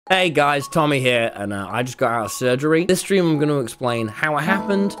Hey guys, Tommy here, and I just got out of surgery. This stream I'm going to explain how it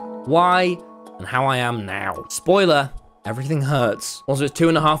happened, why, and how I am now. Spoiler, everything hurts. Also, it's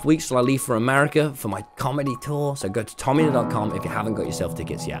 2.5 weeks till I leave for America for my comedy tour, so go to TommyVODS.com if you haven't got yourself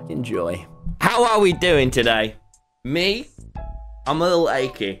tickets yet. Enjoy. How are we doing today? Me? I'm a little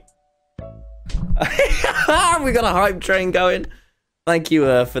achy. We got a hype train going. Thank you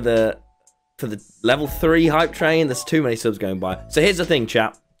for the level 3 hype train. There's too many subs going by. So here's the thing,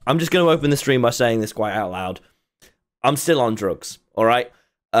 chat. I'm just going to open the stream by saying this quite out loud. I'm still on drugs, all right?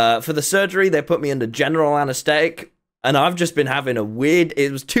 For the surgery, they put me under general anesthetic, and I've just been having a weird...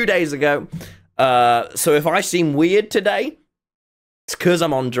 It was 2 days ago. So if I seem weird today, it's because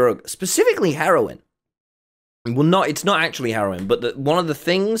I'm on drugs, specifically heroin. Well, it's not actually heroin, but one of the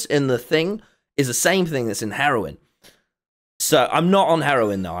things in the thing is the same thing that's in heroin. So I'm not on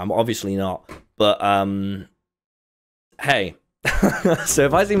heroin, though. I'm obviously not. But, hey... So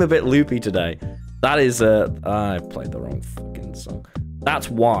if I seem a bit loopy today, that is I played the wrong fucking song.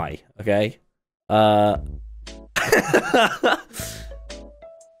 That's why, okay?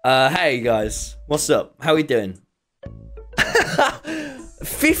 Hey guys, what's up? How we doing?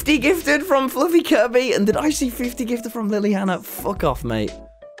 50 gifted from Fluffy Kirby, and did I see 50 gifted from Liliana? Fuck off, mate.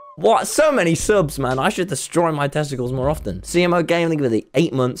 What? So many subs, man. I should destroy my testicles more often. CMO Game, thank you for the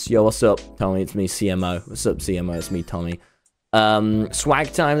 8 months. Yo, what's up? Tommy, it's me, CMO. What's up, CMO? It's me, Tommy.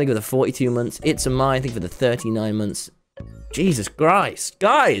 Swag Time, thank you for the 42 months. It's a Mine, thank you for the 39 months. Jesus Christ.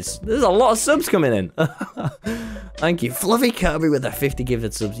 Guys, there's a lot of subs coming in. Thank you. Fluffy Kirby with the 50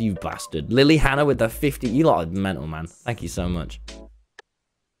 gifted subs, you bastard. Lily Hannah with the 50. You lot are mental, man. Thank you so much.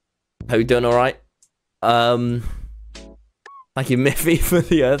 How you doing, alright? Thank you, Miffy, for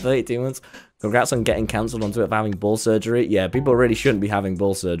the 32 months. Congrats on getting cancelled on Twitter for having ball surgery. Yeah, people really shouldn't be having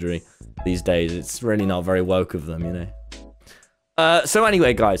ball surgery these days. It's really not very woke of them, you know. So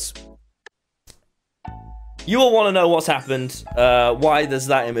anyway, guys, you all want to know what's happened, why there's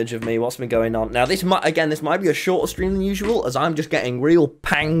that image of me, what's been going on. Now, this might be a shorter stream than usual, as I'm just getting real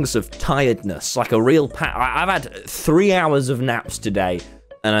pangs of tiredness, like a real I've had 3 hours of naps today,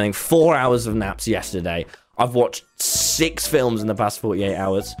 and I think 4 hours of naps yesterday. I've watched 6 films in the past 48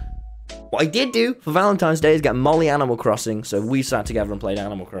 hours. What I did do for Valentine's Day is get Molly Animal Crossing, so we sat together and played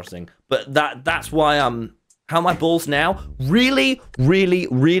Animal Crossing. But that's why how are my balls now? Really, really,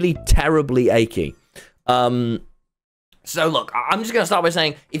 really terribly achy. So look, I'm just gonna start by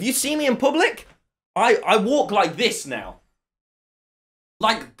saying, if you see me in public, I walk like this now.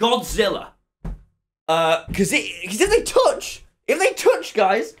 Like Godzilla. Cause if they touch,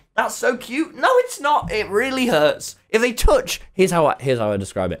 guys, that's so cute. No, it's not. It really hurts. If they touch, here's how I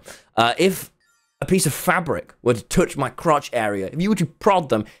describe it. If a piece of fabric were to touch my crotch area, if you were to prod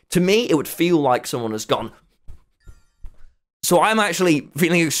them, to me, it would feel like someone has gone. So I'm actually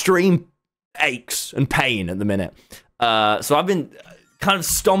feeling extreme aches and pain at the minute. So I've been kind of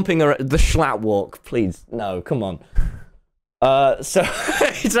stomping the Schlatt walk. Please, no, come on. So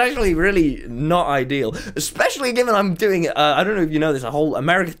it's actually really not ideal, especially given I'm doing, I don't know if you know this, a whole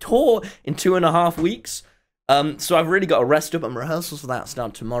America tour in 2.5 weeks. So I've really got to rest up, and rehearsals for that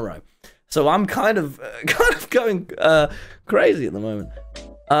start tomorrow. So I'm kind of going crazy at the moment.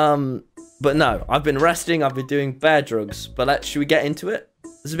 But no, I've been resting, I've been doing bear drugs, but should we get into it?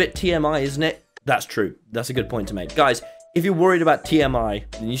 It's a bit TMI, isn't it? That's true. That's a good point to make. Guys, if you're worried about TMI,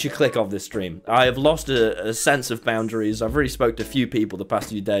 then you should click off this stream. I have lost a sense of boundaries. I've really spoke to a few people the past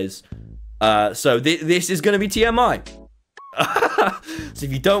few days. So this is going to be TMI. So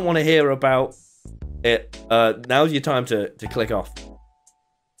if you don't want to hear about it, now's your time to click off.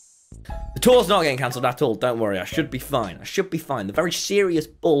 The tour's not getting cancelled at all. Don't worry. I should be fine. I should be fine. The very serious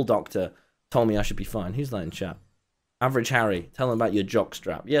ball doctor told me I should be fine. Who's that in chat? Average Harry. Tell him about your jock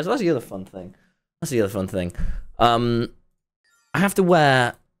strap. Yeah, so that's the other fun thing. That's the other fun thing. I have to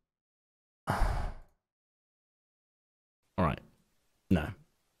wear... Alright. No.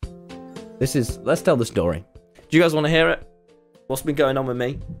 Let's tell the story. Do you guys want to hear it? What's been going on with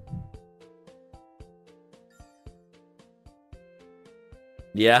me?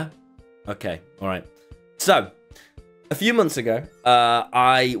 Yeah? Okay, alright. So, a few months ago,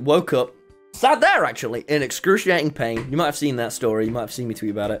 I woke up, sat there actually, in excruciating pain. You might have seen that story, you might have seen me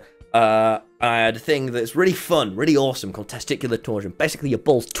tweet about it. I had a thing that's really fun, really awesome, called testicular torsion. Basically, your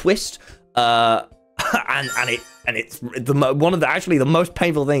balls twist, and it's one of the most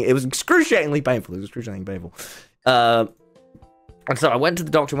painful thing. It was excruciatingly painful. And so I went to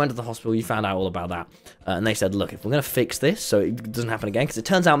the doctor, went to the hospital. You found out all about that, and they said, "Look, if we're gonna fix this so it doesn't happen again, because it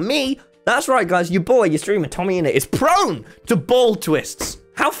turns out that's right, guys, your boy, your streamer Tommy in it is prone to ball twists.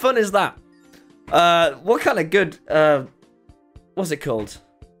 How fun is that? What kind of good? What's it called?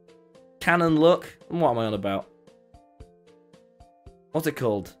 canon look. What am I on about? What's it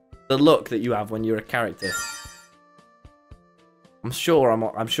called? The look that you have when you're a character. I'm sure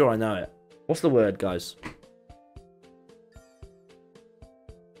I know it. What's the word, guys?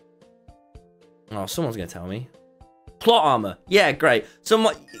 Oh, someone's gonna tell me. Plot armor. Yeah, great.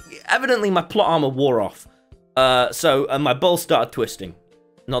 So evidently my plot armor wore off. And my balls started twisting.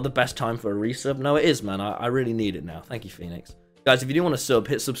 Not the best time for a resub. No, it is, man. I really need it now. Thank you, Phoenix. Guys, if you do want to sub,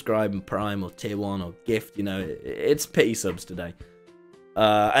 hit subscribe and Prime or Tier 1 or Gift. You know, it's pity subs today.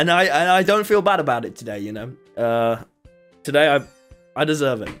 And I don't feel bad about it today, you know. Today I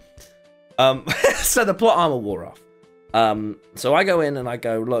deserve it. So the plot armor wore off. So I go in and I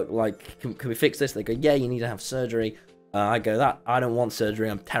go, look, like, can we fix this? They go, yeah, you need to have surgery. I go, I don't want surgery.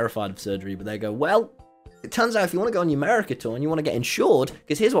 I'm terrified of surgery. But they go, well, it turns out if you want to go on your America tour and you want to get insured,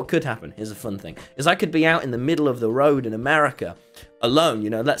 because here's what could happen. Here's a fun thing. Is I could be out in the middle of the road in America alone, you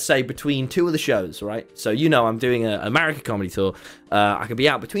know, let's say between 2 of the shows, right? So, you know, I'm doing an America comedy tour. I could be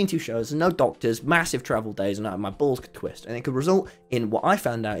out between 2 shows and no doctors, massive travel days, and my balls could twist. And it could result in what I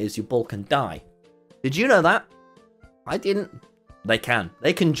found out is your ball can die. Did you know that? I didn't. They can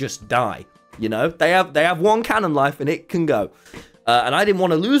just die, you know. They have one canon life and it can go. And I didn't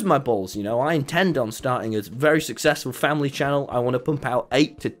want to lose my balls, you know. I intend on starting a very successful family channel. I want to pump out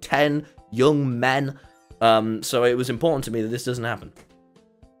 8 to 10 young men. So it was important to me that this doesn't happen.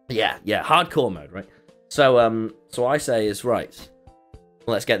 Yeah, hardcore mode, right? So so I say is right.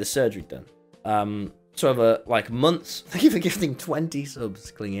 Let's get the surgery done. So over like months. Thank you for gifting 20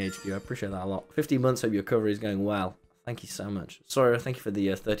 subs, Clingy HQ. I appreciate that a lot. 15 months. Hope your recovery is going well. Thank you so much. Sorry, thank you for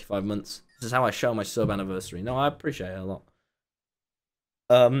the 35 months. This is how I show my sub anniversary. No, I appreciate it a lot.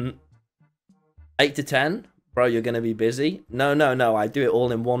 8 to 10, bro. You're gonna be busy. No. I do it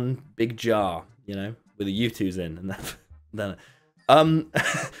all in one big jar, you know, with the U2s in, and then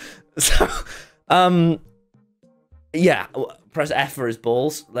yeah. Press F for his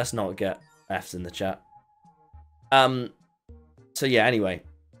balls. Let's not get F's in the chat. So yeah. Anyway,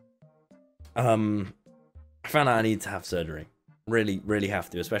 I found out I need to have surgery. Really have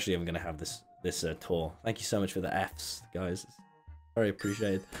to, especially if I'm gonna have this tour. Thank you so much for the F's, guys. Very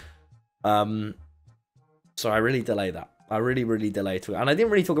appreciated. So I really delay that. I really delay it. And I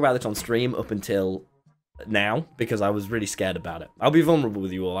didn't really talk about this on stream up until now because I was really scared about it. I'll be vulnerable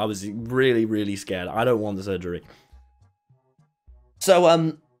with you all. I was really scared. I don't want the surgery. So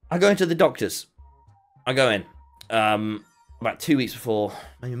I go into the doctors. I go in about 2 weeks before,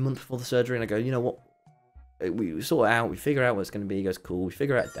 maybe a month before the surgery, and I go, you know what? We sort it out. We figure out what it's going to be. He goes, cool. We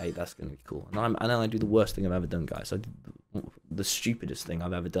figure out a date. That's going to be cool. And then I do the worst thing I've ever done, guys. I do the stupidest thing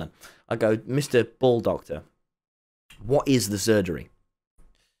I've ever done. I go, Mr. Ball Doctor, what is the surgery?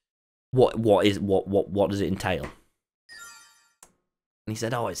 What does it entail? And he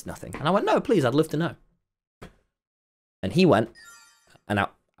said, oh, it's nothing. And I went, no, please, I'd love to know. And he went, and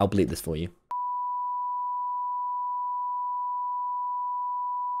I'll bleep this for you.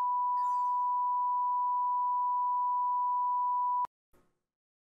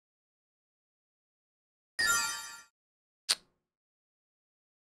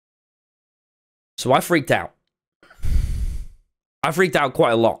 So I freaked out. I freaked out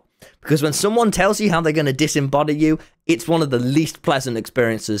quite a lot. Because when someone tells you how they're going to disembody you, it's one of the least pleasant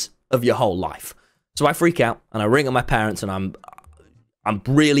experiences of your whole life. So I freak out, and I ring up my parents, and I'm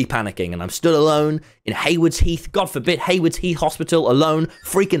really panicking, and I'm stood alone in Haywards Heath, God forbid, Haywards Heath Hospital, alone,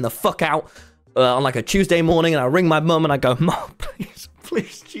 freaking the fuck out on like a Tuesday morning, and I ring my mum, and I go, Mum,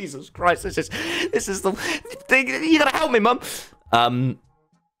 please, Jesus Christ, this is the thing, you gotta help me, Mum.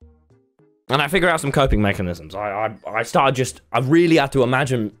 And I figure out some coping mechanisms. I started just, I really had to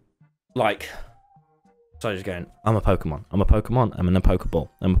imagine, like, so I was just going, I'm a Pokemon, I'm in a Pokeball,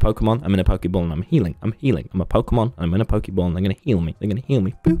 I'm a Pokemon, I'm in a Pokeball, and I'm healing, I'm a Pokemon, I'm in a Pokeball, and they're gonna heal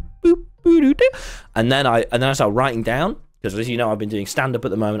me, boop, boop, boo, doo, doo. And then I started writing down, because as you know, I've been doing stand-up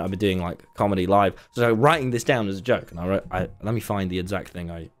at the moment, I've been doing, like, comedy live, so I was writing this down as a joke, and let me find the exact thing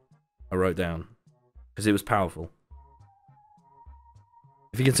I wrote down, because it was powerful.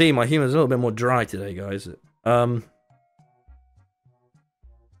 If you can see, my humor is a little bit more dry today, guys.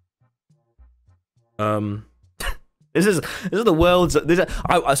 This is the world's.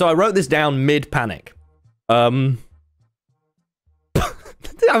 So I wrote this down mid panic. I'm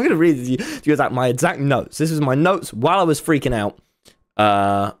gonna read you my exact notes. This is my notes while I was freaking out.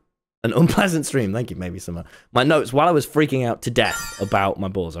 An unpleasant stream. Thank you, maybe someone. My notes while I was freaking out to death about my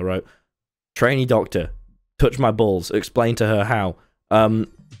balls. I wrote, trainee doctor, touch my balls. Explain to her how.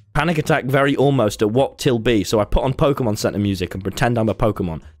 Panic attack very almost at what till be, so I put on Pokemon Center music and pretend I'm a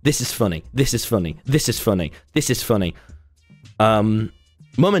Pokemon. This is funny. This is funny. This is funny. This is funny.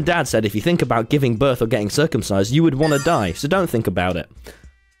 Mum and Dad said if you think about giving birth or getting circumcised, you would want to die. So don't think about it.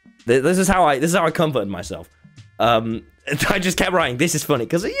 This is how I comforted myself. I just kept writing, this is funny,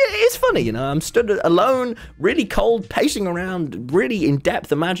 because it's funny, you know, I'm stood alone, really cold, pacing around, really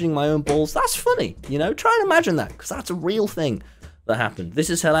in-depth, imagining my own balls. That's funny, you know, try and imagine that, because that's a real thing that happened.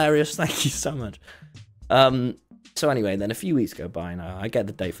 This is hilarious, thank you so much. So anyway, then a few weeks go by, and I get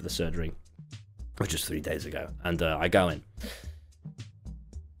the date for the surgery, which was 3 days ago, and I go in.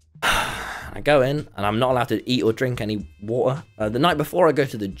 I go in, and I'm not allowed to eat or drink any water. The night before, I go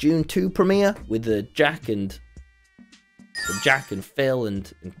to the June 2 premiere with Jack and Phil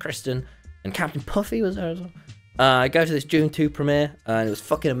and Kristen, and Captain Puffy was there as well. I go to this June 2 premiere, and it was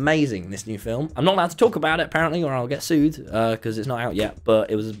fucking amazing, this new film. I'm not allowed to talk about it, apparently, or I'll get sued, because it's not out yet,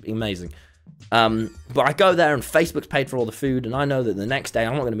 but it was amazing. But I go there, and Facebook's paid for all the food, and I know that the next day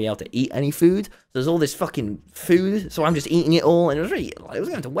I'm not going to be able to eat any food. There's all this fucking food, so I'm just eating it all, and it was really, it was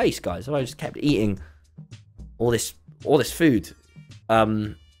going to waste, guys, so I just kept eating all this food.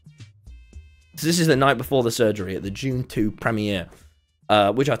 So this is the night before the surgery at the June 2 premiere,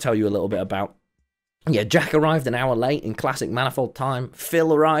 which I'll tell you a little bit about. Yeah, Jack arrived an hour late in classic Manifold time.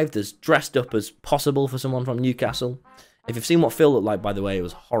 Phil arrived as dressed up as possible for someone from Newcastle. If you've seen what Phil looked like, by the way, it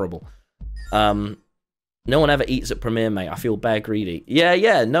was horrible. No one ever eats at premiere, mate. I feel bare greedy.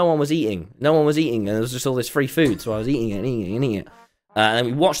 Yeah, no one was eating. No one was eating, and there was just all this free food, so I was eating it and eating it and eating it. And then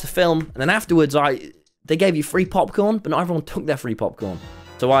we watched the film, and then afterwards, they gave you free popcorn, but not everyone took their free popcorn.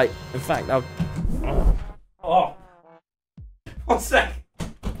 So in fact, oh, 1 sec.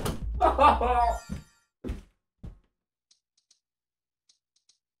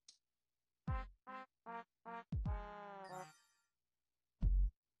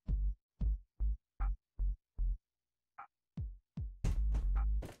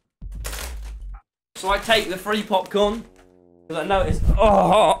 So I take the free popcorn, because I noticed,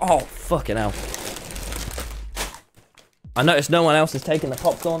 oh, fucking hell. I noticed no one else is taking the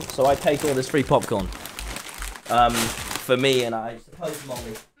popcorn, so I take all this free popcorn. For me and I suppose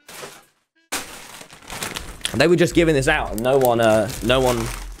Molly. They were just giving this out, and no one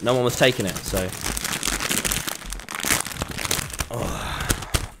was taking it, so. Oh.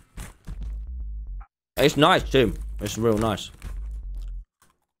 It's nice too. It's real nice.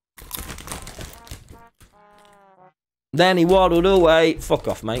 Then he waddled away. Fuck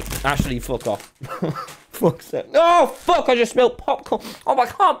off, mate. Actually, fuck off. Fuck's sake. Oh, fuck, I just spilled popcorn. Oh, I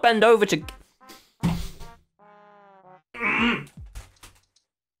can't bend over to...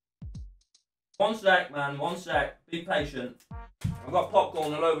 One sec, man, 1 sec. Be patient. I've got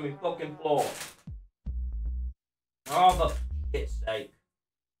popcorn all over me fucking floor. Oh, for shit's sake.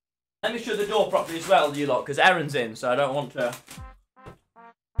 Let me shut the door properly as well, you lot, because Erin's in, so I don't want to...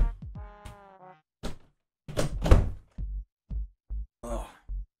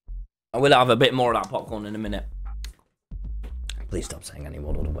 I will have a bit more of that popcorn in a minute. Please stop saying any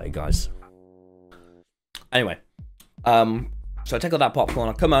waddled away, guys. Anyway, so I take all that popcorn,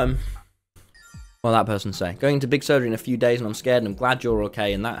 I come home. What that person say? Going into big surgery in a few days and I'm scared and I'm glad you're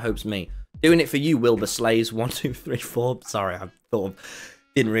okay and that hopes me. Doing it for you, Wilbur Slays, 1, 2, 3, 4. Sorry, I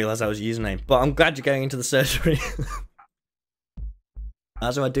didn't realise that was your username. But I'm glad you're going into the surgery.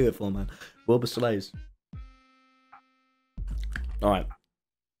 That's what I do it for, man. Wilbur Slays. Alright.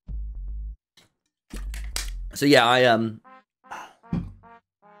 So yeah,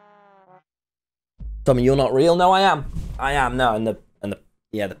 Tommy, you're not real? No, I am. I am, no, and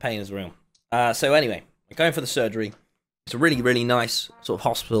the pain is real. So anyway, we're going for the surgery. It's a really, really nice sort of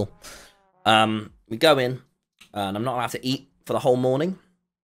hospital. We go in, and I'm not allowed to eat for the whole morning.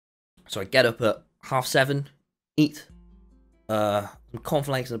 So I get up at 7:30, eat some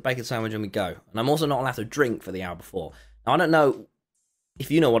cornflakes and a bacon sandwich, and we go. And I'm also not allowed to drink for the hour before. Now, I don't know if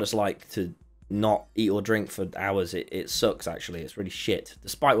you know what it's like to not eat or drink for hours. It sucks, actually. It's really shit.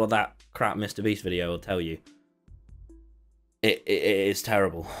 Despite what that crap Mr. Beast video will tell you. It is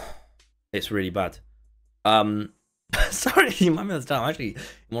terrible. It's really bad. Sorry, you might be able to tell. I'm actually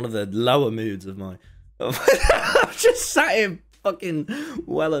in one of the lower moods of my... I'm just sat here fucking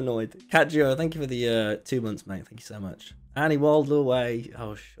well annoyed. Katjo, thank you for the 2 months, mate. Thank you so much. Annie waddled away.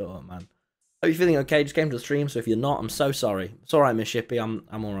 Oh, shut up, man. Hope you're feeling okay. Just came to the stream, so if you're not, I'm so sorry. It's alright, Miss Shippy.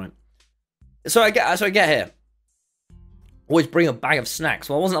 I'm alright. So I get here. Always bring a bag of snacks.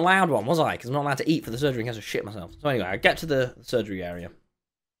 Well, I wasn't allowed one, was I? Because I'm not allowed to eat for the surgery in case I shit myself. So anyway, I get to the surgery area.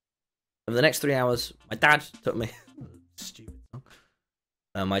 Over the next 3 hours, my dad took me. Stupid song.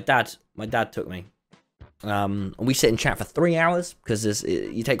 My dad took me. And we sit and chat for 3 hours because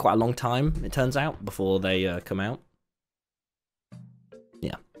you take quite a long time, it turns out, before they come out.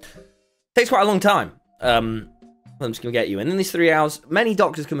 Yeah. Takes quite a long time. I'm just going to get you. And in these 3 hours, many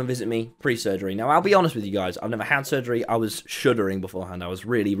doctors come and visit me pre-surgery. Now, I'll be honest with you guys. I've never had surgery. I was shuddering beforehand. I was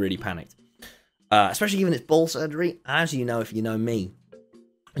really, really panicked. Especially given it's ball surgery. As you know, if you know me,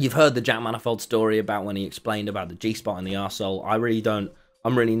 you've heard the Jack Manifold story about when he explained about the G-spot and the arsehole.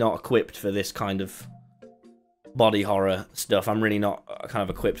 I'm really not equipped for this kind of body horror stuff. I'm really not kind of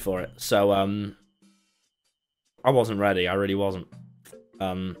equipped for it. So, I wasn't ready. I really wasn't.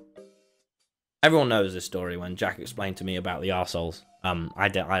 Everyone knows this story when Jack explained to me about the arseholes. I'm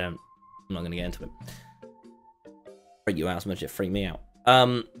not going to get into it. Freak you out as much as it freaked me out.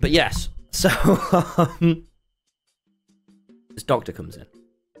 But yes, so this doctor comes in.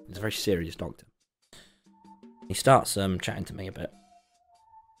 He's a very serious doctor. He starts chatting to me a bit.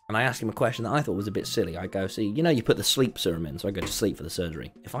 And I ask him a question that I thought was a bit silly. I go, see, you know, you put the sleep serum in, so I go to sleep for the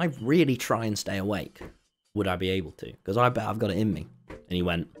surgery. If I really try and stay awake, would I be able to? Because I bet I've got it in me. And he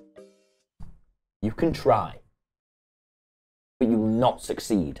went, you can try, but you will not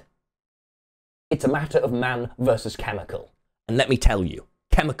succeed. It's a matter of man versus chemical. And let me tell you,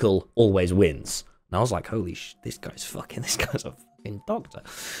 chemical always wins. And I was like, holy this guy's a fucking doctor.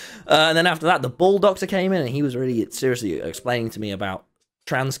 And then after that, the bull doctor came in, and he was really seriously explaining to me about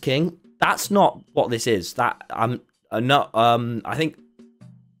trans king. That's not what this is. That I'm not. I think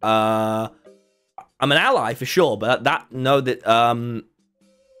I'm an ally for sure, but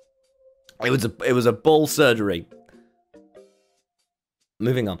it was a bull surgery.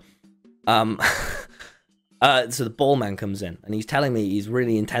 Moving on. So the ball man comes in, and he's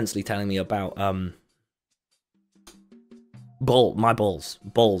really intensely telling me about my balls,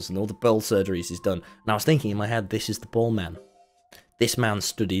 and all the bull surgeries he's done. And I was thinking in my head, this is the ball man. This man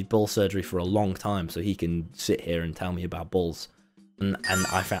studied bull surgery for a long time, so he can sit here and tell me about bulls. And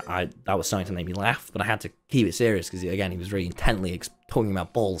I found that was starting to make me laugh, but I had to keep it serious because again, he was really intently talking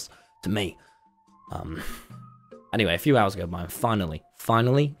about balls to me. Anyway, a few hours ago, finally,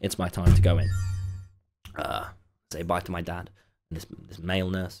 it's my time to go in. Say bye to my dad. And this male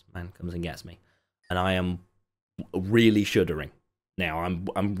nurse man comes and gets me, and I am really shuddering now.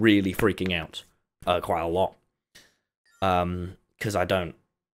 I'm really freaking out quite a lot. Because I don't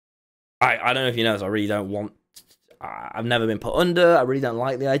know if you know this, I really don't want. I've never been put under. I really don't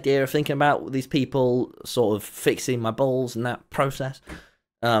like the idea of thinking about these people sort of fixing my balls and that process.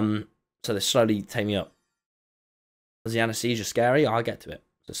 So they slowly take me up. Was the anesthesia scary? I'll get to it.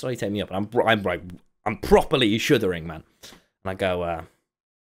 So slowly take me up, and I'm properly shuddering, man. And I go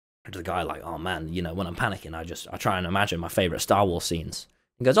to the guy like, oh man, you know, when I'm panicking, I try and imagine my favorite Star Wars scenes.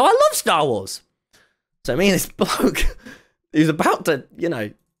 He goes, oh, I love Star Wars. So me and this bloke, he's about to, you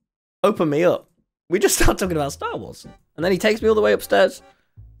know, open me up. We just start talking about Star Wars. And then he takes me all the way upstairs,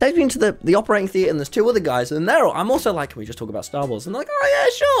 takes me into the operating theatre, and there's 2 other guys, and I'm also like, can we just talk about Star Wars? And they're like, oh yeah,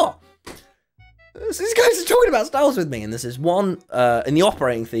 sure. So these guys are talking about Star Wars with me, and there's this one in the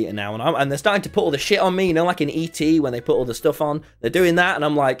operating theatre now, and they're starting to put all the shit on me, you know, like in E.T. when they put all the stuff on. They're doing that, and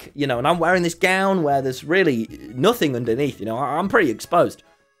I'm like, you know, and I'm wearing this gown where there's really nothing underneath, you know, I'm pretty exposed.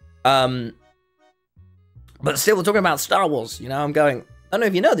 But still, we're talking about Star Wars, you know, I'm going, I don't know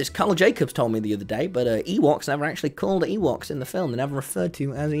if you know this, Carl Jacobs told me the other day, but Ewoks never actually called Ewoks in the film. They're never referred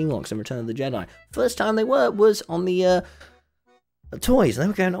to as Ewoks in Return of the Jedi. First time they was on the toys. And they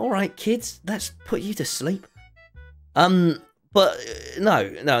were going, all right, kids, let's put you to sleep. But no,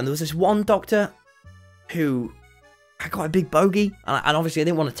 and there was this one doctor who had quite a big bogey, and obviously I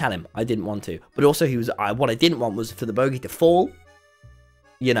didn't want to tell him. I didn't want to. But also, what I didn't want was for the bogey to fall,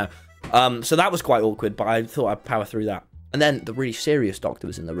 you know. So that was quite awkward, but I thought I'd power through that. And then the really serious doctor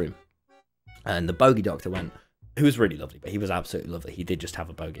was in the room. And the bogey doctor went, who was really lovely, but he was absolutely lovely. He did just have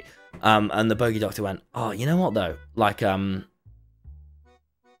a bogey. And the bogey doctor went, oh, you know what, though? Like, I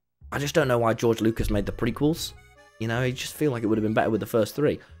just don't know why George Lucas made the prequels. You know, I just feel like it would have been better with the first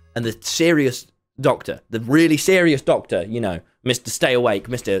 3. And the serious doctor, the really serious doctor, you know, Mr. Stay Awake,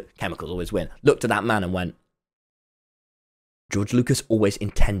 Mr. Chemicals always win, looked at that man and went, George Lucas always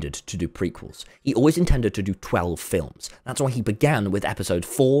intended to do prequels. He always intended to do 12 films. That's why he began with episode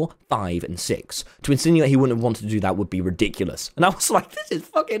 4, 5, and 6. To insinuate he wouldn't have wanted to do that would be ridiculous. And I was like, this is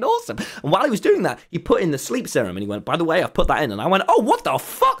fucking awesome. And while he was doing that, he put in the sleep serum, and he went, by the way, I've put that in. And I went, oh, what the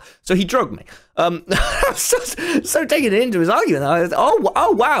fuck? So he drugged me. I was so taking it into his argument. I was,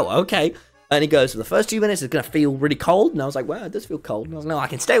 oh, wow, okay. And he goes, for the first 2 minutes, it's going to feel really cold. And I was like, well, it does feel cold. And I was like, no, I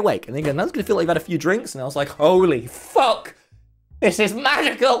can stay awake. And then he goes, no, it's going to feel like you've had a few drinks. And I was like, holy fuck. This is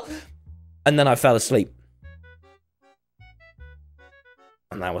magical! And then I fell asleep.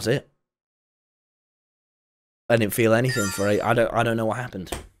 And that was it. I didn't feel anything for it. I don't know what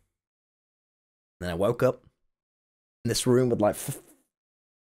happened. And then I woke up in this room with like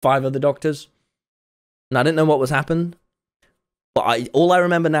 5 other doctors. And I didn't know what was happened. But all I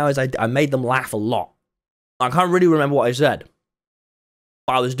remember now is I made them laugh a lot. I can't really remember what I said.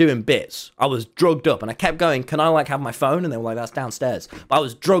 But I was doing bits. I was drugged up, and I kept going, can I, like, have my phone? And they were like, that's downstairs. But I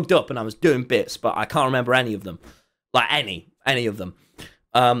was drugged up, and I was doing bits, but I can't remember any of them. Like, any of them.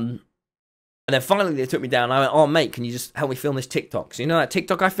 And then finally they took me down, and I went, oh, mate, can you just help me film this TikTok? So you know that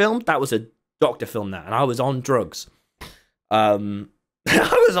TikTok I filmed? That was a doctor film that, and I was on drugs. I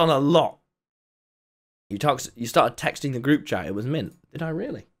was on a lot. You started texting the group chat. It was mint. Did I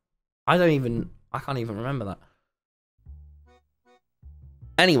really? I can't even remember that.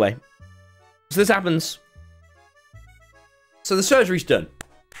 Anyway, so this happens. So the surgery's done.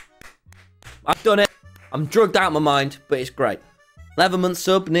 I've done it. I'm drugged out of my mind, but it's great. 11 months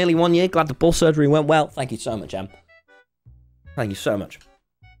sub, nearly 1 year. Glad the bull surgery went well. Thank you so much, Em. Thank you so much.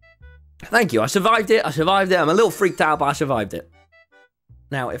 Thank you. I survived it. I'm a little freaked out, but I survived it.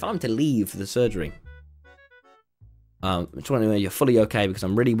 Now, if I'm to leave for the surgery, I just want to know you're fully okay because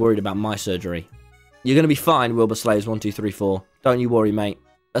I'm really worried about my surgery. You're going to be fine, Wilbur Slays 1234. Don't you worry, mate.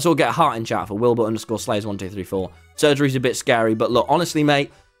 Let's all get a heart in chat for Wilbur_Slays 1234. Surgery's a bit scary, but look, honestly,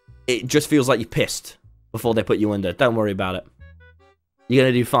 mate, it just feels like you pissed before they put you under. Don't worry about it. You're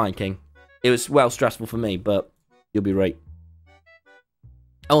going to do fine, King. It was, well, stressful for me, but you'll be right.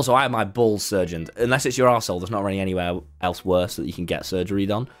 Also, I had my balls surgeoned. Unless it's your arsehole, there's not really anywhere else worse that you can get surgery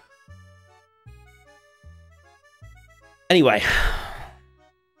done. Anyway,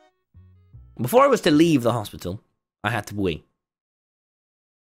 before I was to leave the hospital, I had to wee.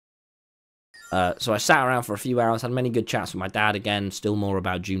 So I sat around for a few hours, had many good chats with my dad again, still more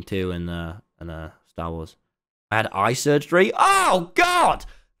about Dune 2 and Star Wars. I had eye surgery. Oh, God!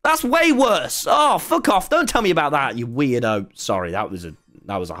 That's way worse! Oh, fuck off. Don't tell me about that, you weirdo. Sorry, that was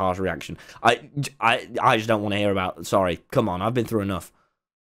a harsh reaction. I just don't want to hear about it. Sorry. Come on, I've been through enough.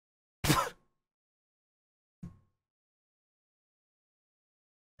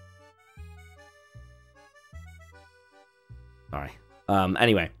 Sorry.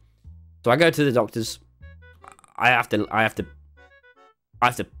 Anyway. So I go to the doctors. I have to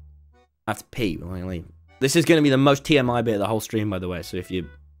pee when I leave. This is going to be the most TMI bit of the whole stream, by the way. So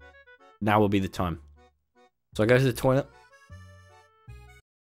now will be the time. So I go to the toilet.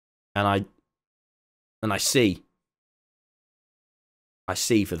 And I see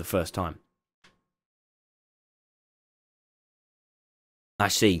for the first time. I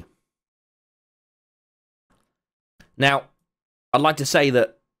see. Now, I'd like to say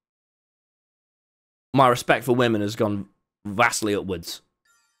that my respect for women has gone vastly upwards.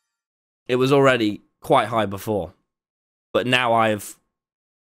 It was already quite high before, but now I've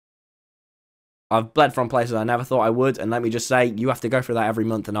bled from places I never thought I would, and let me just say, you have to go through that every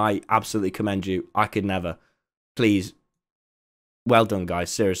month, and I absolutely commend you. I could never. Please. Well done,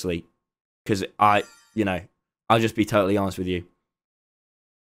 guys, seriously. Because I'll just be totally honest with you.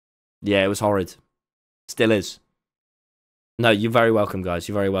 Yeah, it was horrid. Still is. No, you're very welcome, guys.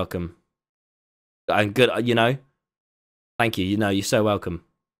 You're very welcome. And good, thank you. You're so welcome.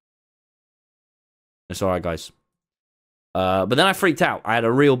 It's alright, guys. But then I freaked out. I had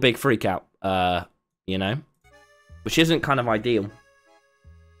a real big freak out. Which isn't kind of ideal.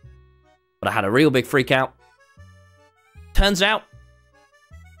 But I had a real big freak out. Turns out,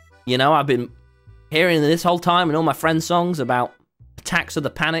 I've been hearing this whole time and all my friends' songs about attacks of the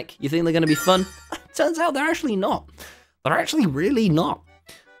panic. You think they're going to be fun? Turns out they're actually not. They're actually really not.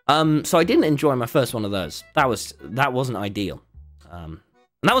 So I didn't enjoy my first one of those. That wasn't ideal. And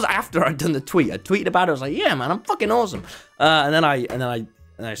that was after I'd done the tweet. I tweeted about it. I was like, yeah, man, I'm fucking awesome. And then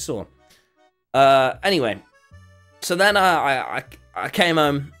I saw. Anyway, so then I came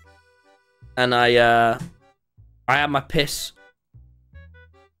home and I had my piss.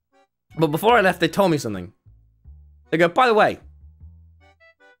 But before I left, they told me something. They go, by the way,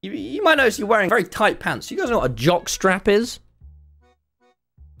 you might notice you're wearing very tight pants. You guys know what a jock strap is?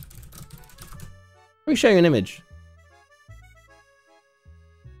 Let me show you an image.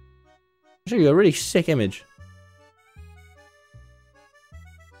 I'll show you a really sick image.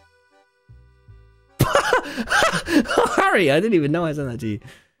 Oh, Harry, I didn't even know I sent that to you. You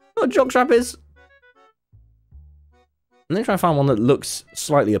know what a jock strap is? Let me try and find one that looks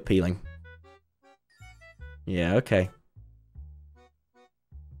slightly appealing. Yeah, okay.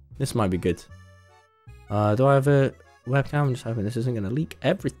 This might be good. Do I have a webcam? I'm just hoping this isn't going to leak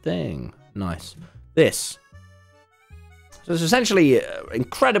everything. Nice. This. So it's essentially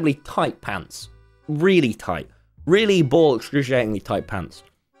incredibly tight pants. Really tight. Really ball excruciatingly tight pants.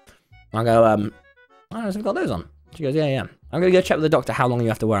 I go, I have got those on. She goes, yeah. I'm going to go check with the doctor how long you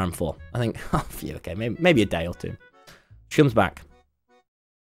have to wear them for. I think, oh, yeah, okay, maybe a day or two. She comes back.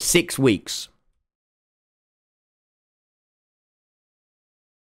 6 weeks.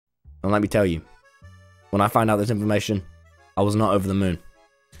 And let me tell you, when I found out this information, I was not over the moon.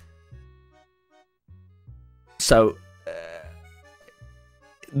 So,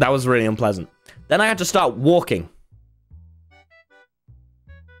 that was really unpleasant. Then I had to start walking.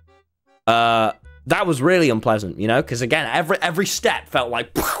 That was really unpleasant, you know, because again, every step felt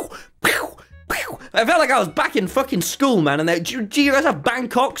like pew, pew, pew. I felt like I was back in fucking school, man. And do you guys have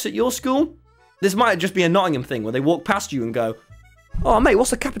Bangkoks at your school? This might just be a Nottingham thing where they walk past you and go, "Oh mate, what's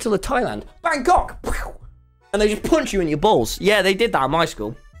the capital of Thailand?" Bangkok. Pew. And they just punch you in your balls. Yeah, they did that at my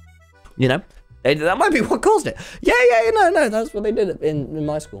school. You know, that might be what caused it. Yeah, no, that's what they did in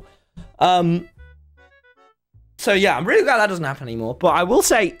my school. So yeah, I'm really glad that doesn't happen anymore. But I will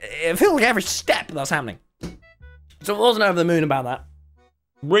say, it feels like every step that's happening. So I wasn't over the moon about that.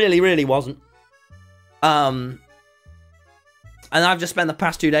 Really wasn't. And I've just spent the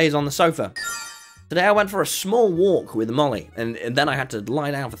past 2 days on the sofa. Today I went for a small walk with Molly, and then I had to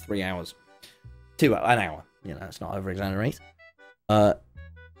lie down for 3 hours. An hour. You know, it's not over-exaggerate. The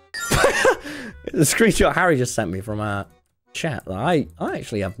screenshot Harry just sent me from our chat that I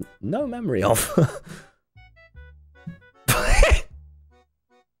actually have no memory of.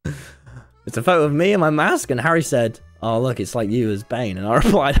 It's a photo of me and my mask, and Harry said, "Oh, look, it's like you as Bane." And I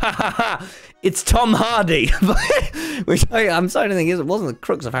replied, "Ha ha ha, it's Tom Hardy." Which I'm starting to think it wasn't the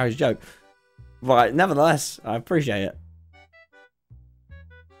crux of Harry's joke. But nevertheless, I appreciate it.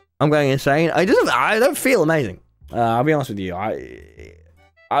 I'm going insane. I don't feel amazing. I'll be honest with you.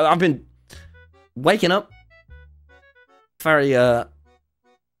 I've been waking up very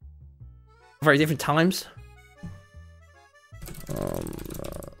different times.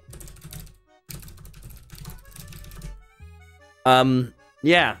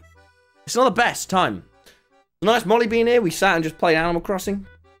 Yeah, it's not the best time. Nice Molly being here. We sat and just played Animal Crossing.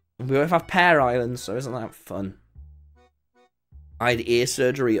 We both have pair islands, so isn't that fun? I had ear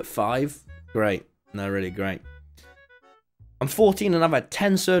surgery at 5. Great. No, really great. I'm 14 and I've had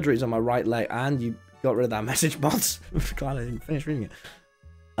 10 surgeries on my right leg, and you got rid of that message box. Glad I didn't finish reading it.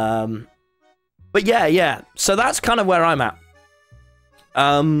 But yeah. So that's kind of where I'm at.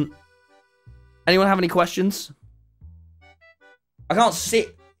 Anyone have any questions? I can't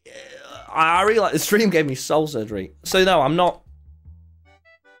sit. I really like the stream gave me soul surgery. So no, I'm not.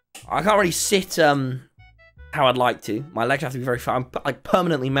 I can't really sit how I'd like to. My legs have to be very far. I'm like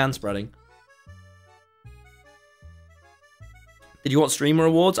permanently man-spreading. Did you want streamer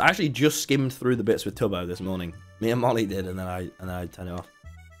awards? I actually just skimmed through the bits with Tubbo this morning. Me and Molly did, and then I turned it off.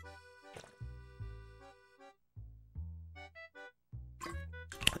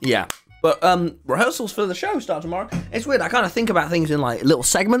 Yeah. But rehearsals for the show start tomorrow. It's weird. I kind of think about things in like little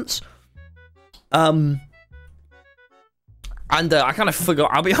segments. And I kind of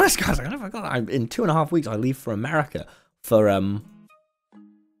forgot. I'll be honest, guys. I kind of forgot. In 2.5 weeks, I leave for America for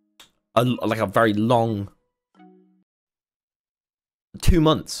like a very long 2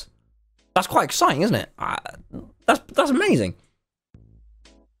 months. That's quite exciting, isn't it? That's amazing.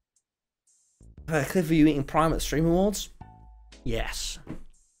 Cliff, are you eating Prime at Stream Awards? Yes.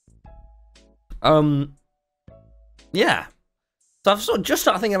 Yeah. So I've sort of just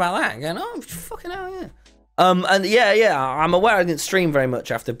started thinking about that, going, oh, fucking hell, yeah. And yeah, I'm aware I didn't stream very much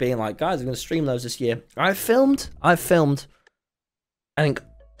after being like, guys, I'm going to stream those this year. I've filmed, I think, let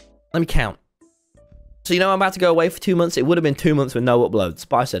me count. So, you know, I'm about to go away for 2 months. It would have been 2 months with no uploads,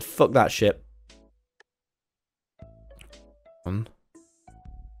 but I said, fuck that shit. 1,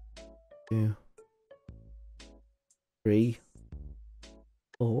 2, 3,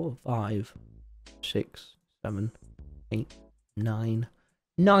 4, 5, 6, 7, 8, 9.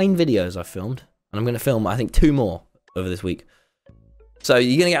 9 videos I filmed. And I'm going to film, I think, 2 more over this week. So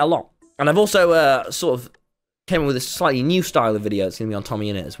you're going to get a lot. And I've also sort of came up with a slightly new style of video. It's going to be on Tommy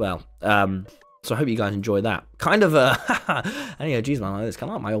In It as well. So I hope you guys enjoy that. Kind of anyway, geez, man, it's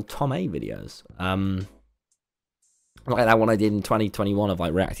kind of like my old Tom A videos. Like that one I did in 2021 of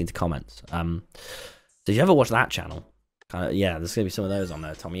like reacting to comments. Did you ever watch that channel? Yeah, there's going to be some of those on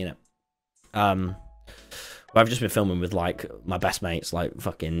there, Tommy In It. I've just been filming with like my best mates, like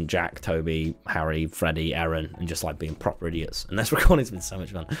fucking Jack, Toby, Harry, Freddie, Aaron, and just like being proper idiots. And this recording's been so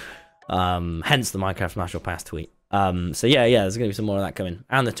much fun. Hence the Minecraft Smash or Pass tweet. So yeah, there's gonna be some more of that coming,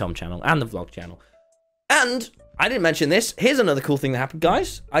 and the Tom channel, and the vlog channel. And I didn't mention this. Here's another cool thing that happened,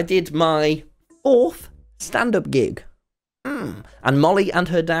 guys. I did my 4th stand-up gig, and Molly and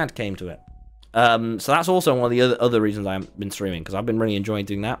her dad came to it. So that's also one of the other reasons I've been streaming, because I've been really enjoying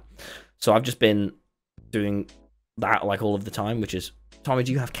doing that. So I've just been doing that like all of the time, which is, Tommy,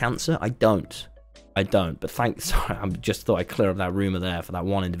 do you have cancer? I don't, but thanks. Sorry, I just thought I'd clear up that rumor there for that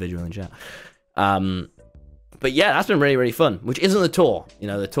one individual in chat. But yeah, that's been really, really fun, which isn't the tour. You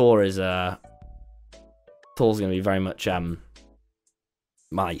know, the tour is, tour's going to be very much,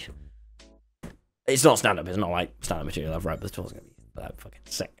 it's not stand-up, it's not like stand-up material I've read, but the tour's going to be fucking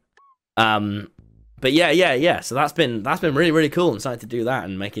sick. But yeah, so that's been really, really cool. I'm excited to do that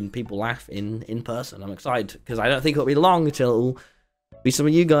and making people laugh in person. I'm excited, because I don't think it'll be long until it'll be some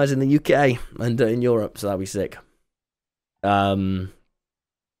of you guys in the UK and in Europe, so that'll be sick. But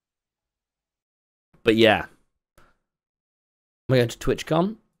yeah. Am I going to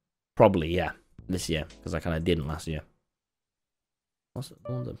TwitchCon? Probably, yeah. This year, because I kind of didn't last year. What's the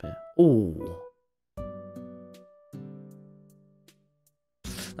ones up here? Ooh.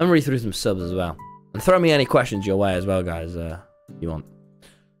 I'm read through some subs as well. And throw me any questions your way as well, guys, if you want.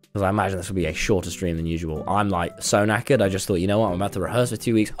 Because I imagine this will be a shorter stream than usual. I'm, like, so knackered, I just thought, you know what, I'm about to rehearse for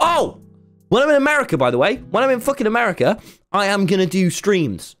 2 weeks. Oh! When I'm in America, by the way, when I'm in fucking America, I am going to do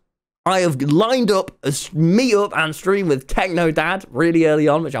streams. I have lined up a meet-up and stream with Techno Dad really early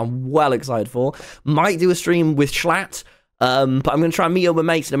on, which I'm well excited for. Might do a stream with Schlatt, but I'm going to try and meet up with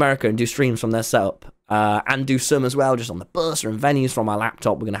mates in America and do streams from their setup. And do some as well, just on the bus or in venues from my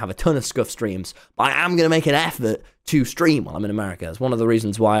laptop. We're going to have a ton of scuff streams. But I am going to make an effort to stream while I'm in America. It's one of the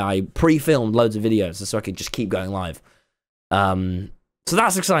reasons why I pre-filmed loads of videos, so I can just keep going live. So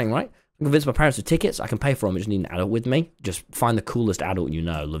that's exciting, right? I can convince my parents with tickets. I can pay for them. I just need an adult with me. Just find the coolest adult you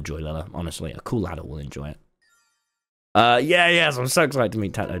know. Lovejoy Lilla. Honestly, a cool adult will enjoy it. So I'm so excited to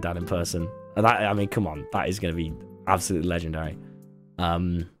meet Techno Dad in person. I mean, come on. That is going to be absolutely legendary.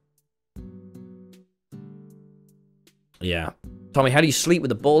 Yeah. Tommy, how do you sleep with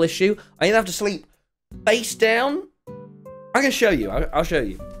the ball issue? I either have to sleep face down. I can show you. I'll show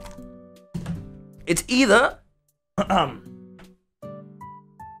you. It's either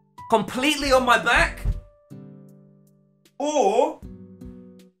completely on my back, or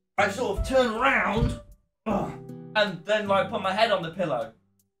I sort of turn around and then like put my head on the pillow.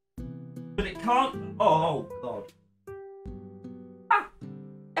 But it can't. Oh God.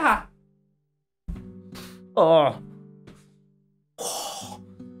 Oh.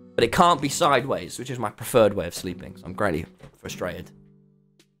 But it can't be sideways, which is my preferred way of sleeping, so I'm greatly frustrated.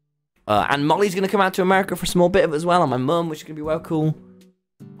 And Molly's going to come out to America for a small bit of it as well, and my mum, which is going to be well cool.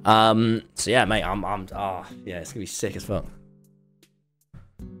 So yeah, mate, yeah, it's going to be sick as fuck.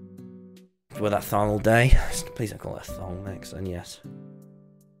 Wear that thong all day. Please don't call it a thong, Max, and yes.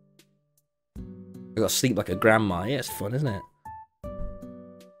 I got to sleep like a grandma. Yeah, it's fun, isn't it?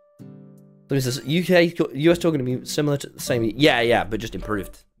 So is this US talking to me similar to the same? Yeah, but just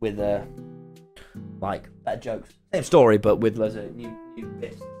improved with like better jokes. Same story, but with loads of new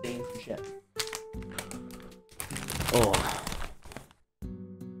bits, scenes and shit. Oh,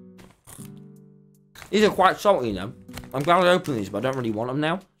 these are quite salty, you know. I'm glad I opened these, but I don't really want them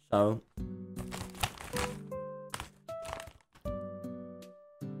now. So.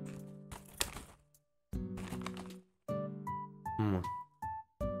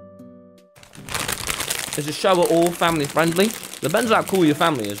 Is a show at all family friendly? Depends how cool your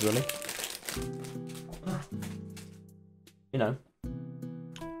family is, really. You know.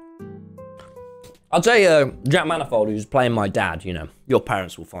 I'll tell you, Jack Manifold, who's playing my dad, you know, your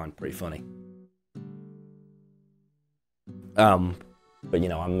parents will find pretty funny. But you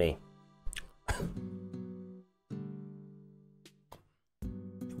know, I'm me.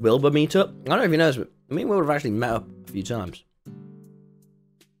 Wilbur meetup? I don't know if he knows, but me and Wilbur have actually met up a few times.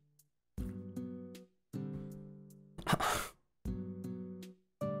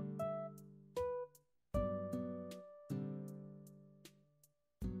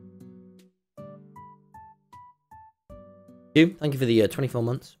 Thank you for the 24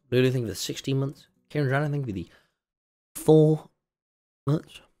 months. Lulu, thank you for the 16 months. Kieran Dran, thank you for the 4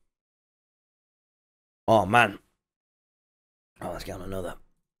 months. Oh, man. Oh, let's get on another.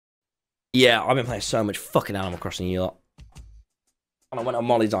 Yeah, I've been playing so much fucking Animal Crossing, you lot. And I went on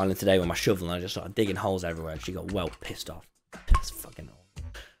Molly's Island today with my shovel and I just started digging holes everywhere and she got well pissed off. That's fucking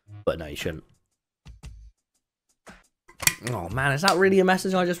awful. But no, you shouldn't. Oh, man, is that really a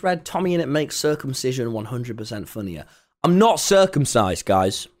message I just read? Tommy in it makes circumcision 100% funnier. I'm not circumcised,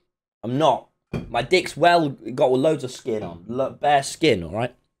 guys. I'm not. My dick's got loads of skin on. Bare skin,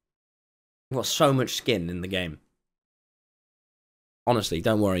 alright? I've got so much skin in the game. Honestly,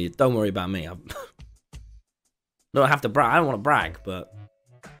 don't worry. Don't worry about me. I don't have to brag. I don't want to brag, but...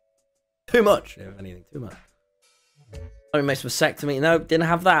 Too much, if anything. Too much. Tommy makes vasectomy. No, didn't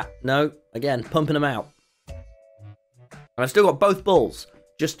have that. No. Again, pumping them out. And I've still got both balls.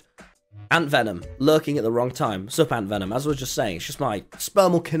 Just Ant venom lurking at the wrong time. Sup, ant venom. As I was just saying, it's just my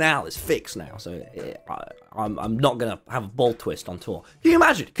spermal canal is fixed now, so I'm not gonna have a ball twist on tour. Can you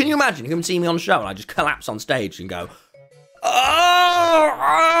imagine? Can you imagine? You come see me on the show and I just collapse on stage and go,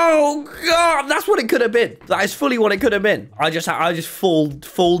 oh god, that's what it could have been. That is fully what it could have been. I just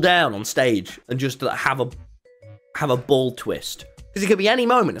fall down on stage and just have a ball twist, because it could be any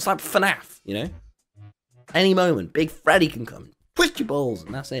moment. It's like FNAF, you know. Any moment, Big Freddy can come, twist your balls,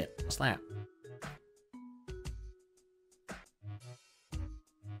 and that's it. That's that.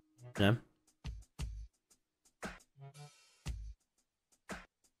 You know?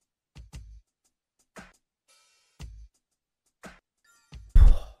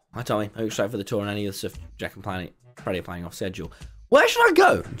 Hi Tommy, hope you're excited for the tour and any of the stuff Jack and Freddy are planning off schedule. Where should I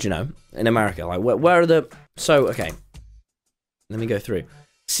go, do you know, in America? Like, where are the... So, okay. Let me go through.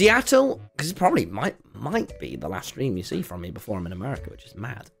 Seattle, because it probably might be the last stream you see from me before I'm in America, which is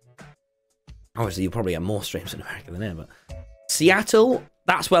mad. Obviously, you'll probably get more streams in America than here, but... Seattle,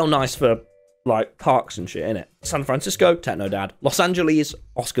 that's well nice for, like, parks and shit, innit? San Francisco, Techno Dad. Los Angeles,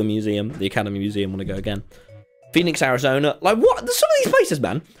 Oscar Museum, the Academy Museum, want to go again. Phoenix, Arizona. Like, what? Some of these places,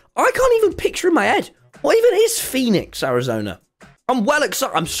 man, I can't even picture in my head. What even is Phoenix, Arizona? I'm well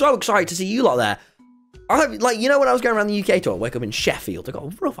excited. I'm so excited to see you lot there. Like, you know, when I was going around the UK tour, I wake up in Sheffield. I got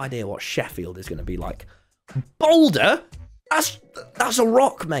a rough idea what Sheffield is going to be like. Boulder? That's a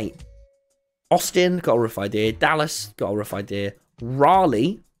rock, mate. Austin, got a rough idea. Dallas, got a rough idea.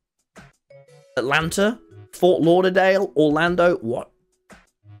 Raleigh. Atlanta. Fort Lauderdale. Orlando. What?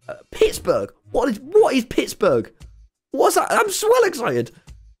 Pittsburgh. What is Pittsburgh? What's that? I'm so well excited.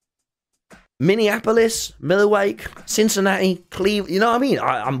 Minneapolis, Milwaukee, Cincinnati, Cleveland. You know what I mean?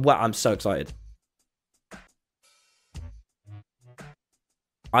 I'm so excited.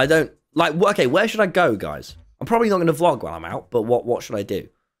 I don't like. Okay, where should I go, guys? I'm probably not going to vlog while I'm out, but what should I do?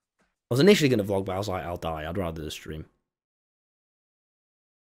 I was initially going to vlog, but I was like, I'll die. I'd rather just stream.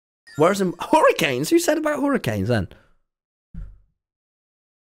 Where's some hurricanes? Who said about hurricanes then?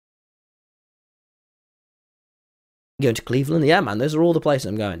 Going to Cleveland? Yeah, man, those are all the places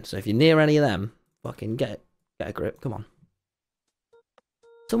I'm going. So if you're near any of them, fucking get a grip. Come on.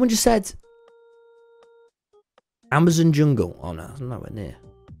 Someone just said Amazon jungle. Oh no, that's nowhere near.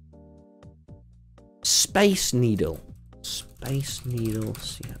 Space Needle. Space Needle,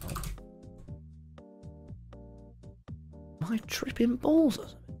 Seattle. Am I tripping balls or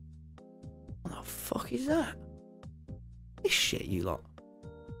something? What the fuck is that? This shit, you lot.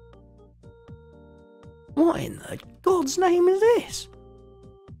 What in the God's name is this?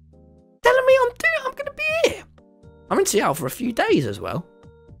 Telling me I'm gonna be here. I'm in Seattle for a few days as well.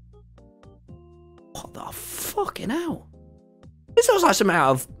 What the fucking hell? This looks like something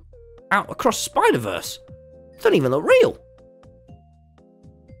out across Spider-Verse. It doesn't even look real.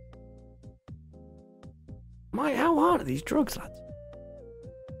 How hard are these drugs, lads?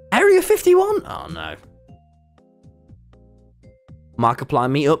 Area 51? Oh no. Markiplier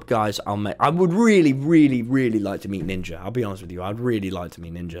meet up, guys. I would really, really, really like to meet Ninja. I'll be honest with you. I'd really like to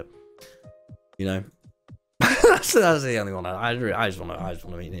meet Ninja. You know, that's the only one. I just want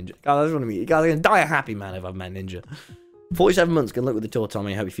to meet Ninja. Guys, I just want to meet you guys. I'm gonna die a happy man if I've met Ninja. 47 months. Good luck with the tour,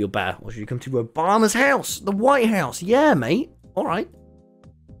 Tommy. I hope you feel better. Or should you come to Obama's house, the White House? Yeah, mate. All right.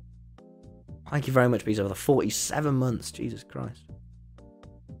 Thank you very much, Bezo, for the 47 months. Jesus Christ.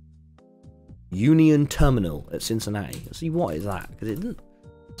 Union Terminal at Cincinnati. See, what is that? Because it didn't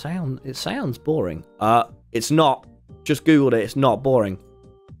sound... It sounds boring. It's not. Just Googled it. It's not boring.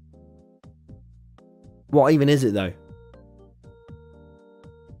 What even is it, though?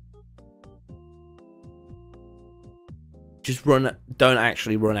 Just don't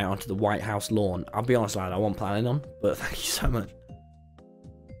actually run out onto the White House lawn. I'll be honest, lad, I wasn't planning on, but thank you so much.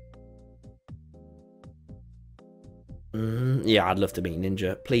 Yeah, I'd love to meet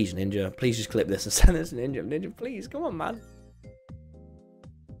Ninja. Please, Ninja. Please just clip this and send this to Ninja. Ninja, please. Come on, man.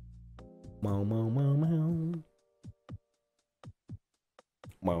 Wow, wow, wow, wow.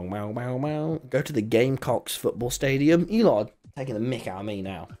 Wow, wow, wow, wow. Go to the Gamecocks football stadium. You lot are taking the mick out of me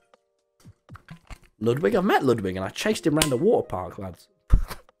now. Ludwig? I've met Ludwig and I chased him around the water park, lads.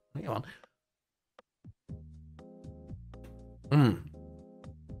 Hang on.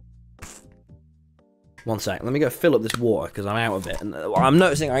 One sec, let me go fill up this water because I'm out of it. And I'm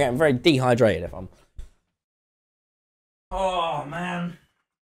noticing I'm getting very dehydrated if I'm... Oh, man.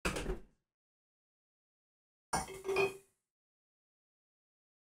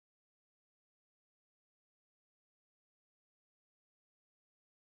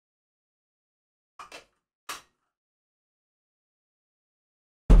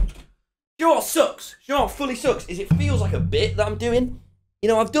 You know what sucks? You know what fully sucks? Is it feels like a bit that I'm doing. You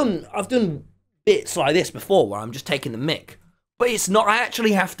know, I've done bits like this before where I'm just taking the mick, but it's not. I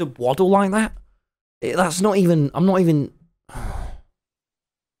actually have to waddle like that. That's not even. I'm not even.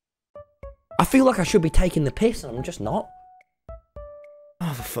 I feel like I should be taking the piss, and I'm just not.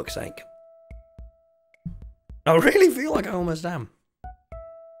 Oh, for fuck's sake! I really feel like I almost am.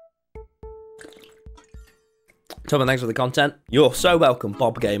 Tom, thanks for the content. You're so welcome,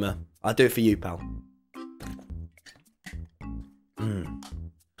 Bob Gamer. I'll do it for you, pal.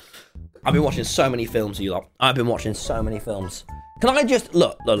 I've been watching so many films, you lot. I've been watching so many films. Can I just...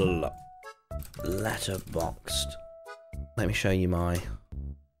 Look. Letterboxd. Let me show you my...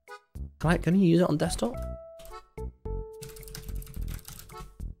 Can you use it on desktop?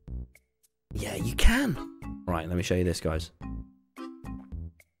 Yeah, you can. Right, let me show you this, guys.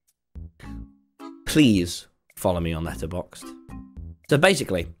 Please follow me on Letterboxd. So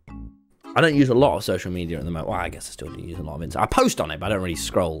basically... I don't use a lot of social media at the moment. Well, I guess I still do use a lot of Instagram. I post on it, but I don't really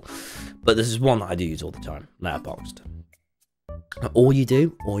scroll. But this is one that I do use all the time. Letterboxd. All you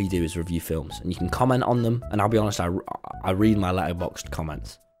do is review films. And you can comment on them. And I'll be honest, I read my Letterboxd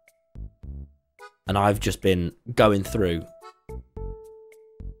comments. And I've just been going through.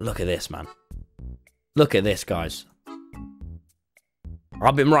 Look at this, man. Look at this, guys.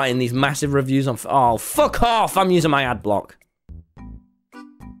 I've been writing these massive reviews on... Oh, fuck off! I'm using my ad block.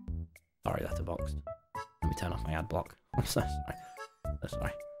 Sorry, Letterboxd. Let me turn off my ad block. I'm so sorry. So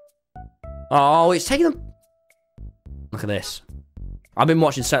sorry. Oh, it's taking them. Look at this. I've been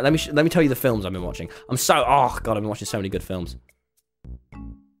watching so. Let me tell you the films I've been watching. Oh god, I've been watching so many good films.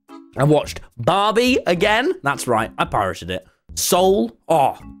 I watched Barbie again. That's right, I pirated it. Soul.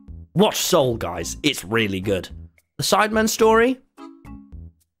 Oh, watch Soul, guys. It's really good. The Sidemen Story.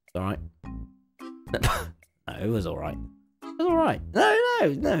 All right. No, it was all right. It was all right. No,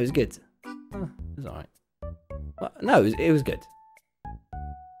 it was good. Oh, it was alright. Well, no, it was good.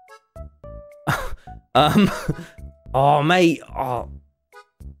 Oh, mate. Oh.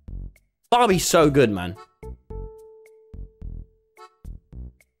 Barbie's so good, man.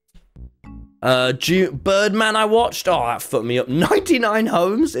 Birdman I watched. Oh, that fucked me up. 99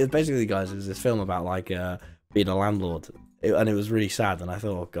 Homes. It's basically, guys, it was this film about, like, being a landlord. And it was really sad. And I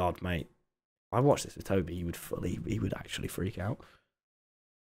thought, oh, God, mate. If I watched this with Toby, he would actually freak out.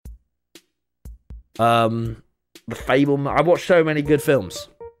 The Fableman. I watched so many good films.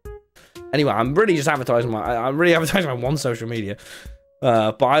 Anyway, I'm really just advertising I'm really advertising my one social media.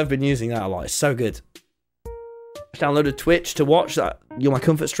 But I've been using that a lot. It's so good. Just downloaded Twitch to watch that. You're my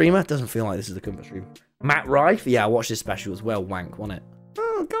comfort streamer. Doesn't feel like this is a comfort stream. Matt Rife. Yeah, I watched this special as well. Wank, wasn't it?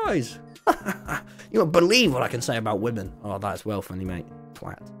 Oh, guys. You won't believe what I can say about women. Oh, that's well funny, mate.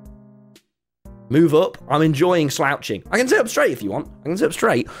 Flat. Move up. I'm enjoying slouching. I can sit up straight if you want. I can sit up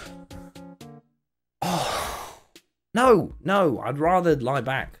straight. Oh, no, I'd rather lie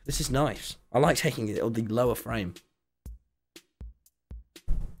back. This is nice. I like taking it on the lower frame.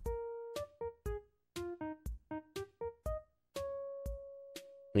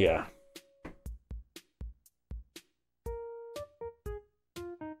 Yeah.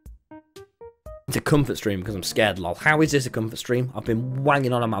 It's a comfort stream because I'm scared, lol. How is this a comfort stream? I've been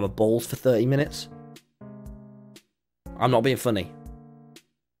wanging on my balls for 30 minutes. I'm not being funny.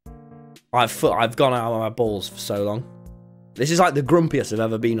 I've gone out of my balls for so long. This is like the grumpiest I've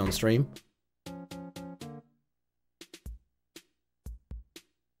ever been on stream.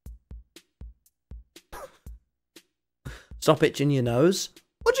 Stop itching your nose?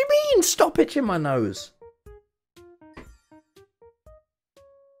 What do you mean, stop itching my nose?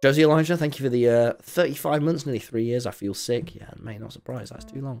 Josie Elijah, thank you for the 35 months, nearly 3 years. I feel sick. Yeah, mate, not surprised. That's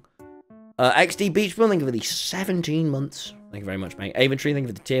too long. XD Beachbum, thank you for the 17 months. Thank you very much, mate. Aventry, thank you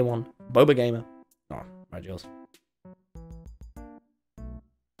for the tier 1. Boba Gamer. Oh, right, Jules.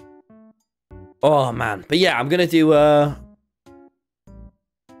 Oh, man. But yeah, I'm going to do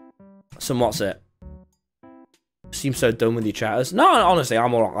some what's it? Seems so done with your chatters. No, honestly,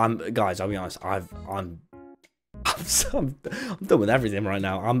 I'm all right. Guys, I'll be honest. I'm done with everything right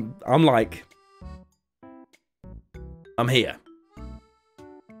now. I'm like, I'm here.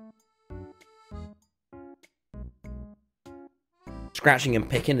 Scratching and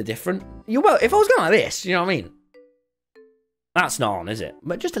picking are different. Well, if I was going like this, you know what I mean? That's not on, is it?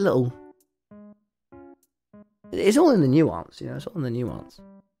 But just a little. It's all in the nuance, you know. It's all in the nuance.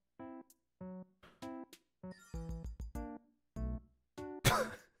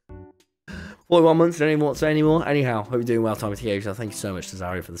 Boy, 1 month, don't even want to say anymore. Anyhow, hope you're doing well, Tommy TH. Thank you so much to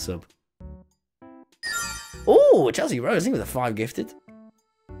Zari for the sub. Oh, Chelsea Rose, I think with a 5 gifted.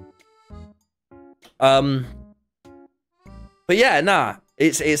 But yeah, nah,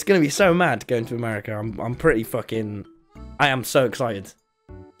 it's gonna be so mad going to America. I'm pretty fucking. I am so excited.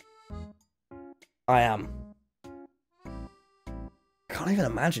 I am. Can't even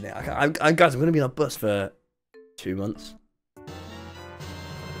imagine it. Guys, I'm going to be on a bus for 2 months.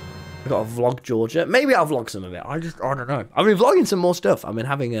 I've got to vlog Georgia. Maybe I'll vlog some of it. I don't know. I've been vlogging some more stuff. I've been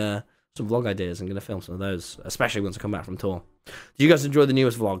having some vlog ideas. I'm going to film some of those, especially once I come back from tour. Do you guys enjoy the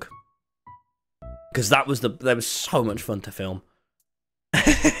newest vlog? Because that was so much fun to film.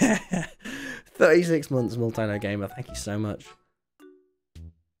 36 months multi-no gamer. Thank you so much.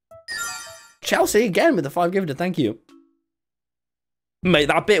 Chelsea again with the 5 gifted. Thank you. Mate,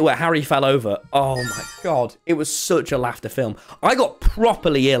 that bit where Harry fell over. Oh my god. It was such a laugh to film. I got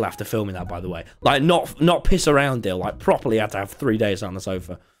properly ill after filming that, by the way. Like, not piss around ill. Like, properly had to have 3 days on the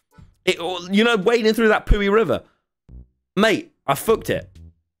sofa. You know, wading through that pooey river. Mate, I fucked it.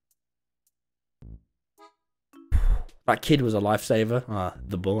 That kid was a lifesaver. Ah,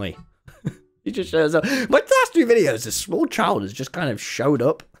 the boy. He just shows up. My last 2 videos, a small child has just kind of showed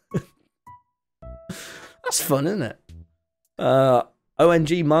up. That's fun, isn't it?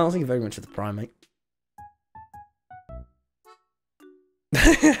 ONG Miles, thank you very much for the prime, mate.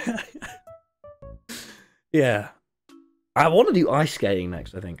 Yeah. I want to do ice skating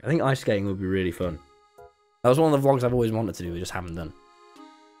next, I think. I think ice skating would be really fun. That was one of the vlogs I've always wanted to do, we just haven't done.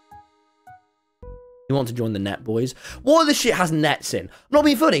 You want to join the net, boys? What other shit has nets in? I'm not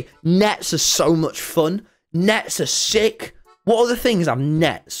being funny. Nets are so much fun. Nets are sick. What other things have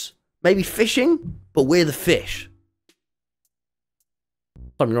nets? Maybe fishing? But we're the fish.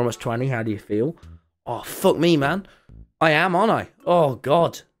 Tom, you're almost 20. How do you feel? Oh, fuck me, man. I am, aren't I? Oh,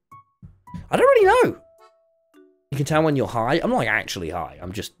 God. I don't really know. You can tell when you're high. I'm not like actually high.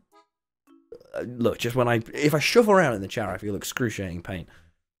 I'm just... look, just when if I shuffle around in the chair, I feel excruciating pain.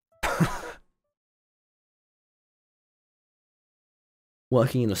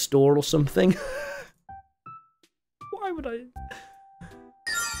 Working in a store or something. Why would I...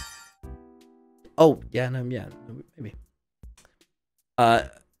 oh, yeah, no, maybe.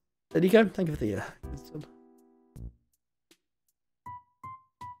 Nico, thank you for the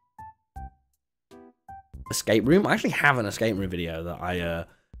escape room. I actually have an escape room video that I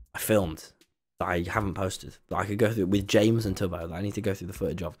filmed that I haven't posted. That I could go through with James and Tubbo. That I need to go through the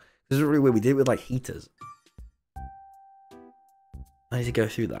footage of. This is really weird. We did it with like heaters. I need to go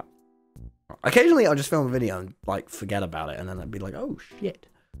through that. Occasionally, I'll just film a video and like forget about it, and then I'd be like, "Oh shit!"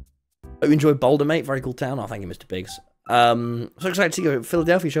 Hope you enjoyed Boulder, mate. Very cool town. Oh, thank you, Mr. Biggs. So excited to see you at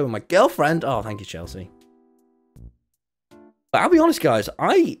Philadelphia show with my girlfriend. Oh, thank you, Chelsea. But I'll be honest, guys.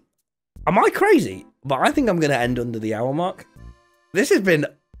 Am I crazy? But I think I'm gonna end under the hour mark. This has been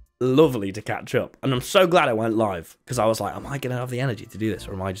lovely to catch up, and I'm so glad I went live because I was like, "Am I gonna have the energy to do this,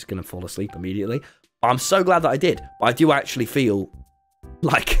 or am I just gonna fall asleep immediately?" But I'm so glad that I did. But I do actually feel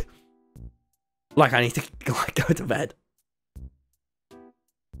like I need to go to bed.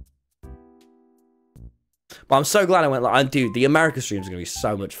 But I'm so glad I went like, dude, the America stream is going to be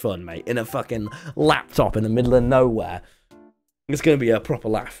so much fun, mate. In a fucking laptop in the middle of nowhere. It's going to be a proper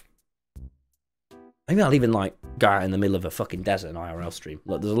laugh. Maybe I'll even like go out in the middle of a fucking desert in IRL stream.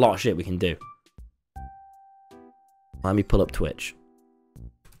 Look, there's a lot of shit we can do. Let me pull up Twitch.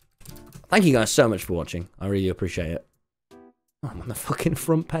 Thank you guys so much for watching. I really appreciate it. Oh, I'm on the fucking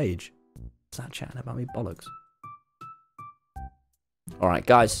front page. What's that chatting about me bollocks? Alright,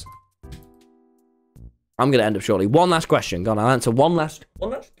 guys. I'm going to end up shortly. One last question. Go on, I'll answer one last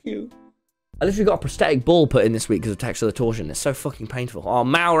cue. I literally got a prosthetic ball put in this week because of textural torsion. It's so fucking painful. Oh,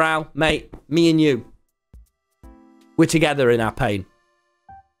 Maurau, mate. Me and you. We're together in our pain.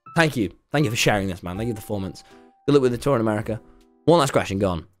 Thank you. Thank you for sharing this, man. Thank you for the 4 months. Good luck with the tour in America. One last question. Go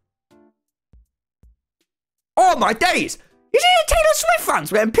on. Oh, my days. You see the Taylor Swift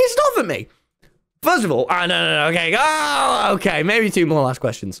fans getting pissed off at me? First of all, no, okay. Oh, okay. Maybe 2 more last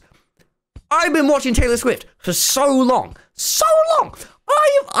questions. I've been watching Taylor Swift for so long. So long.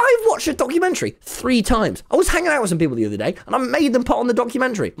 I've watched a documentary 3 times. I was hanging out with some people the other day, and I made them put on the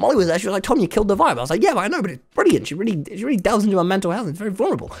documentary. Molly was there. She was like, "Tom, you killed the vibe." I was like, "Yeah, but I know, but it's brilliant. She really delves into her mental health. It's very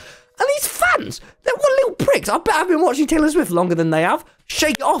vulnerable." And these fans, they're one little pricks. I bet I've been watching Taylor Swift longer than they have.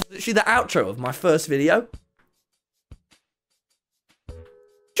 Shake it off. Literally the outro of my first video. Do you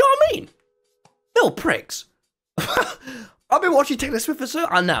know what I mean? Little pricks. I've been watching Taylor Swift for so... no.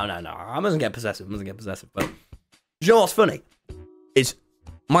 I mustn't get possessive. But you know what's funny? Is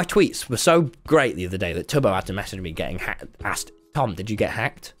my tweets were so great the other day that Tubbo had to message me asked, "Tom, did you get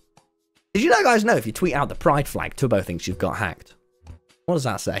hacked?" Did you guys know if you tweet out the pride flag, Tubbo thinks you've got hacked? What does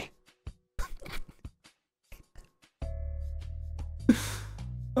that say?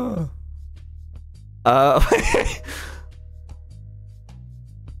 Going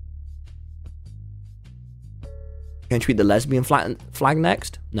to tweet the lesbian flag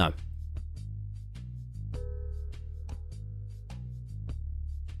next? No.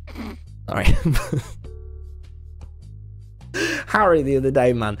 Sorry. Harry the other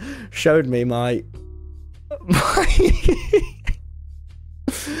day, man, showed me my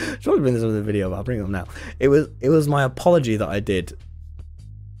should have been this other video, but I'll bring it up now. It was my apology that I did,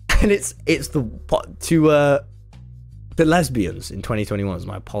 and it's to lesbians in 2021 was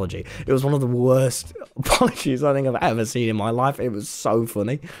my apology. It was one of the worst apologies I think I've ever seen in my life. It was so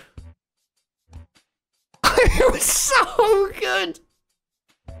funny. It was so good.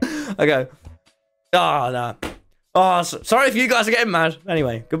 Okay. Oh no. Oh, sorry if you guys are getting mad.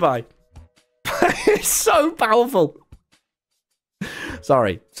 Anyway, goodbye. It's so powerful.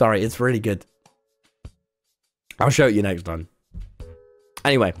 Sorry, it's really good. I'll show it you next time.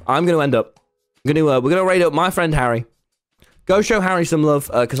 Anyway, I'm gonna end up. We're gonna raid up my friend Harry. Go show Harry some love,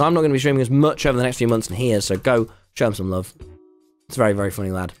 because I'm not gonna be streaming as much over the next few months than he is. So go show him some love. It's a very, very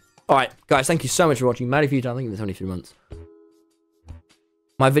funny lad. All right, guys, thank you so much for watching. Mad if you I think it was only 3 months.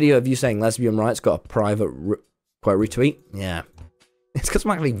 My video of you saying lesbian rights got a private quote retweet. Yeah, it's because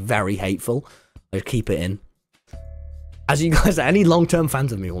I'm actually very hateful. I keep it in. As you guys, any long-term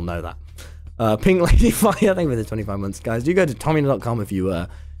fans of me will know that. Pink Lady Fire, thank you for the 25 months, guys. Do go to TommyVODS.com if you want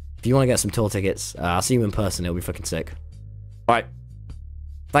to get some tour tickets. I'll see you in person. It'll be fucking sick. All right.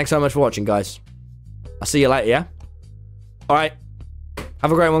 Thanks so much for watching, guys. I'll see you later. Yeah. All right.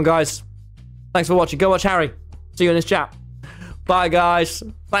 Have a great one, guys. Thanks for watching. Go watch Harry. See you in his chat. Bye, guys.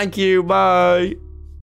 Thank you. Bye.